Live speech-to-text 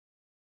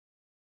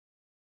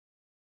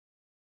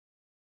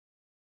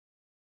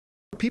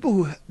people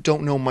who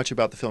don't know much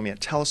about the film yet,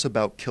 tell us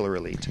about Killer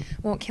Elite.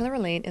 Well, Killer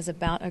Elite is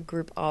about a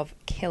group of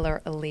killer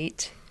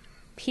elite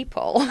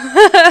people,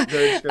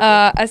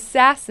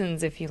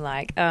 assassins, if you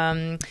like.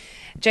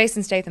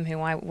 Jason Statham,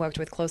 who I worked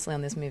with closely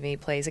on this movie,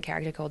 plays a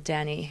character called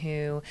Danny,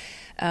 who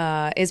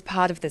is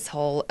part of this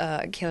whole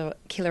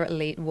killer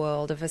elite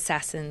world of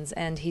assassins,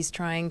 and he's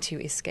trying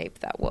to escape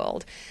that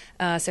world.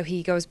 So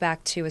he goes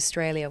back to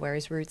Australia, where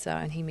his roots are,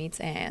 and he meets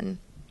Anne,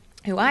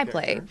 who I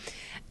play. Sure.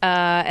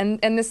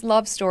 And this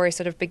love story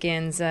sort of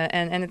begins,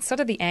 and it's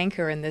sort of the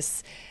anchor in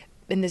this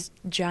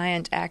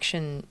giant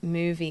action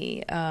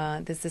movie.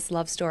 There's this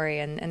love story,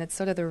 and it's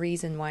sort of the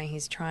reason why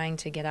he's trying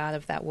to get out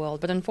of that world.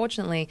 But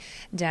unfortunately,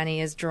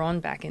 Danny is drawn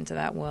back into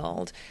that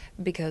world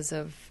because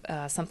of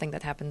something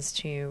that happens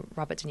to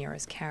Robert De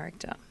Niro's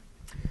character.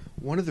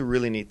 One of the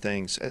really neat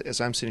things,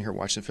 as I'm sitting here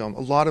watching the film, a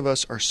lot of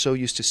us are so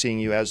used to seeing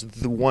you as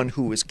the one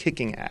who is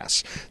kicking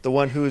ass, the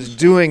one who is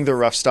doing the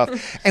rough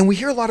stuff. And we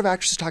hear a lot of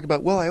actresses talk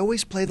about, well, I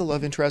always play the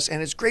love interest,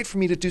 and it's great for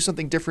me to do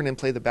something different and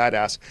play the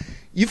badass.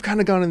 You've kind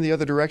of gone in the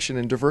other direction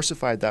and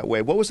diversified that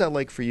way. What was that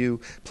like for you,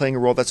 playing a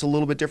role that's a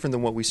little bit different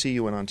than what we see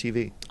you in on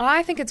TV?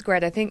 I think it's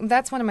great. I think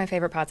that's one of my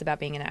favorite parts about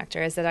being an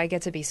actor, is that I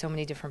get to be so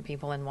many different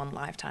people in one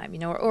lifetime,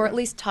 or at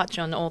least touch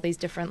on all these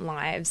different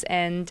lives.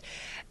 And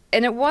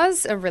it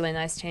was a really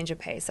nice change of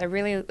pace. I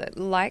really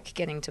like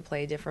getting to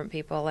play different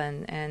people,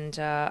 and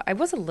I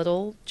was a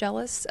little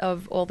jealous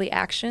of all the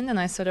action, and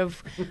I sort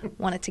of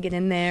wanted to get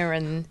in there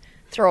and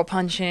throw a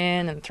punch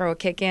in and throw a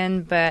kick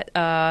in. But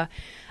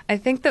I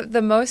think that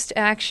the most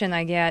action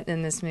I get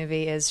in this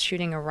movie is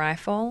shooting a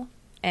rifle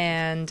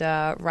and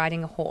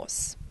riding a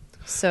horse.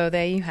 So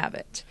there you have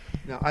it.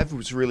 Now, I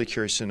was really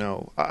curious to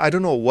know, I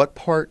don't know what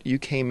part you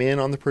came in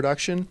on the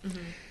production.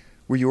 Mm-hmm.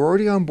 Were you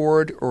already on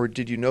board, or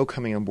did you know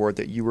coming on board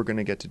that you were going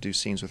to get to do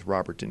scenes with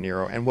Robert De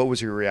Niro? And what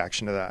was your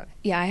reaction to that?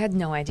 Yeah, I had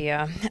no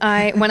idea.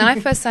 When I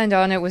first signed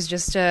on, it was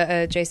just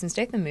a Jason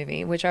Statham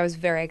movie, which I was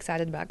very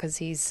excited about because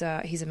he's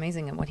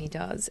amazing at what he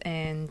does.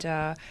 And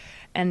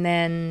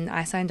then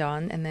I signed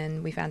on, and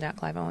then we found out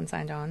Clive Owen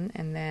signed on,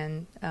 and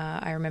then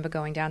I remember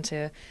going down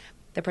to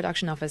the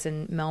production office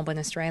in Melbourne,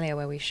 Australia,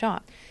 where we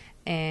shot.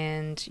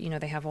 And,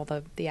 they have all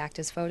the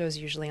actors' photos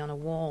usually on a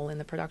wall in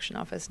the production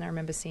office. And I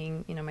remember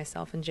seeing,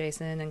 myself and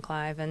Jason and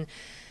Clive. And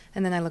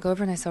then I look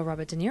over and I saw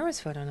Robert De Niro's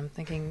photo. And I'm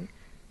thinking,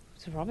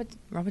 so Robert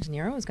De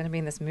Niro is going to be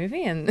in this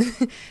movie? And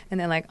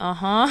they're like,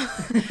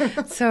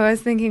 uh-huh. So I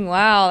was thinking,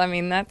 wow, I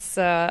mean, that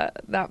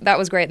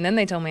was great. And then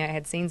they told me I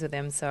had scenes with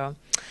him. So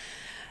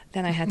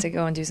then I had to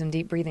go and do some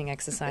deep breathing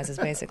exercises,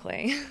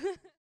 basically.